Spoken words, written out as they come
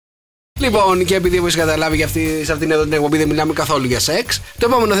Λοιπόν, και επειδή όπως καταλάβει σε αυτήν εδώ την εκπομπή δεν μιλάμε καθόλου για σεξ, το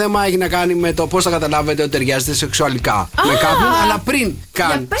επόμενο θέμα έχει να κάνει με το πώς θα καταλάβετε ότι ταιριάζετε σεξουαλικά με κάποιον, αλλά πριν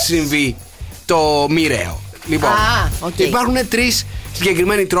καν συμβεί το μοιραίο. Λοιπόν, υπάρχουν 3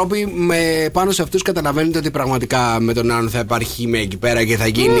 συγκεκριμένοι τρόποι πάνω σε αυτούς καταλαβαίνετε ότι πραγματικά με τον άλλον θα υπάρχει χημία εκεί πέρα και θα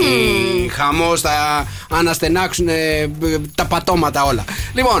γίνει χαμός, θα αναστενάξουν τα πατώματα όλα.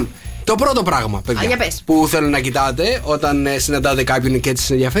 Λοιπόν, το πρώτο πράγμα, παιδιά, που θέλω να κοιτάτε όταν συναντάτε κάποιον και έτσι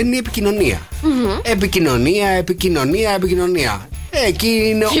σας ενδιαφέρει είναι η επικοινωνία. Επικοινωνία. Εκεί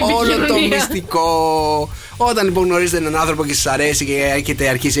είναι όλο το μυστικό. Όταν λοιπόν γνωρίζετε έναν άνθρωπο και σας αρέσει και έχετε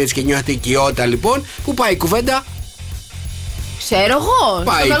αρχίσει έτσι και νιώθετε οικειότητα, λοιπόν, πού πάει η κουβέντα? Ξέρω εγώ.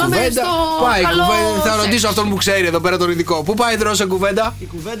 Πάει η κουβέντα. Θα ρωτήσω αυτόν που ξέρει εδώ πέρα τον ειδικό. Πού πάει η δρόσα κουβέντα? Η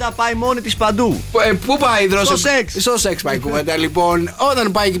κουβέντα πάει μόνη της παντού. Πού πάει η δρόσα? Στο σεξ πάει η κουβέντα. Λοιπόν,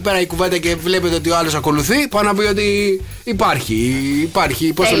 όταν πάει εκεί πέρα η κουβέντα και βλέπετε ότι ο άλλος ακολουθεί, πάνω να πει ότι υπάρχει,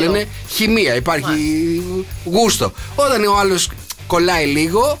 πώς το λένε, χημεία, υπάρχει γούστο. Όταν ο άλλος κολλάει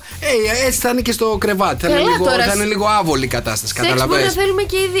λίγο, έτσι θα είναι και στο κρεβάτι. Θα είναι λίγο άβολη η κατάσταση. Σεξ μπορεί να θέλουμε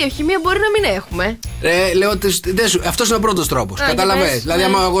και οι δύο. Χημεία μπορεί να μην έχουμε. Λέω αυτός είναι ο πρώτος τρόπος. Καταλαβαίνεις. Δηλαδή,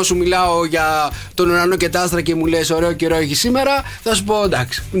 άμα εγώ σου μιλάω για τον ουρανό και τα άστρα και μου λες ωραίο καιρό έχει σήμερα, θα σου πω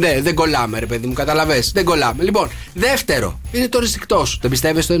εντάξει. Δεν κολλάμε, ρε παιδί μου, καταλαβαίνεις. Δεν κολλάμε. Λοιπόν, δεύτερο είναι το ενστικτό σου. Δεν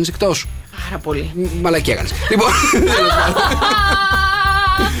πιστεύεις στο ενστικτό σου? Πάρα πολύ. Μαλακία έκανες.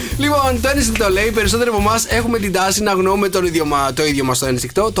 Λοιπόν, το ένστικτο λέει: οι περισσότεροι από εμάς έχουμε την τάση να αγνοούμε το ίδιο μας το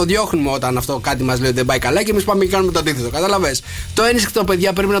ένστικτο. Το διώχνουμε όταν αυτό κάτι μας λέει ότι δεν πάει καλά και εμείς πάμε και κάνουμε το αντίθετο. Καταλαβες. Το ένστικτο,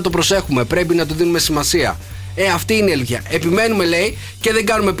 παιδιά, πρέπει να το προσέχουμε. Πρέπει να του δίνουμε σημασία. Αυτή είναι η αλήθεια. Επιμένουμε, λέει, και δεν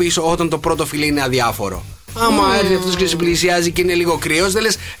κάνουμε πίσω όταν το πρώτο φιλί είναι αδιάφορο. Άμα έρθει αυτός και σε πλησιάζει και είναι λίγο κρύος, δεν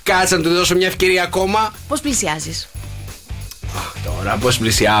λες κάτσε να του δώσω μια ευκαιρία ακόμα. Πώς πλησιάζεις? Τώρα, πώς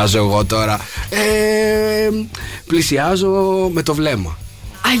πλησιάζω εγώ τώρα? Πλησιάζω με το βλέμμα.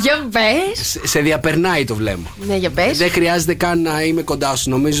 Για πες. Σε διαπερνάει το βλέμμα. Ναι, για πες. Δεν χρειάζεται καν να είμαι κοντά σου.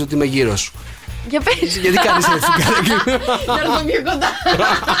 Νομίζω ότι είμαι γύρω σου. Για πες. Γιατί κάνεις έτσι? Να έρθω πιο κοντά.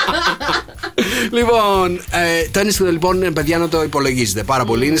 Λοιπόν, το ένστικτο λοιπόν, παιδιά, να το υπολογίζετε πάρα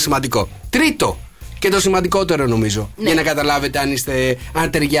πολύ. Είναι σημαντικό. Τρίτο και το σημαντικότερο νομίζω, για να καταλάβετε αν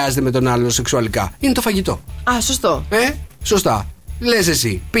ταιριάζετε με τον άλλο σεξουαλικά, είναι το φαγητό. Σωστό. Σωστά. Λες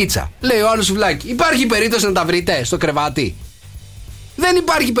εσύ, πίτσα. Λέει ο άλλος σουβλάκι. Υπάρχει περίπτωση να τα βρείτε στο κρεβάτι? Δεν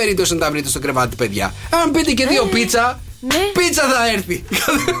υπάρχει περίπτωση να τα βρείτε στο κρεβάτι, παιδιά. Αν πείτε και 2 πίτσα, πίτσα θα έρθει.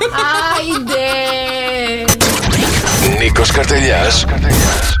 Άιντε. Νίκος Καρτελιάς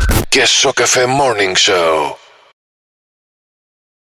και Σοκαφέ Morning Show.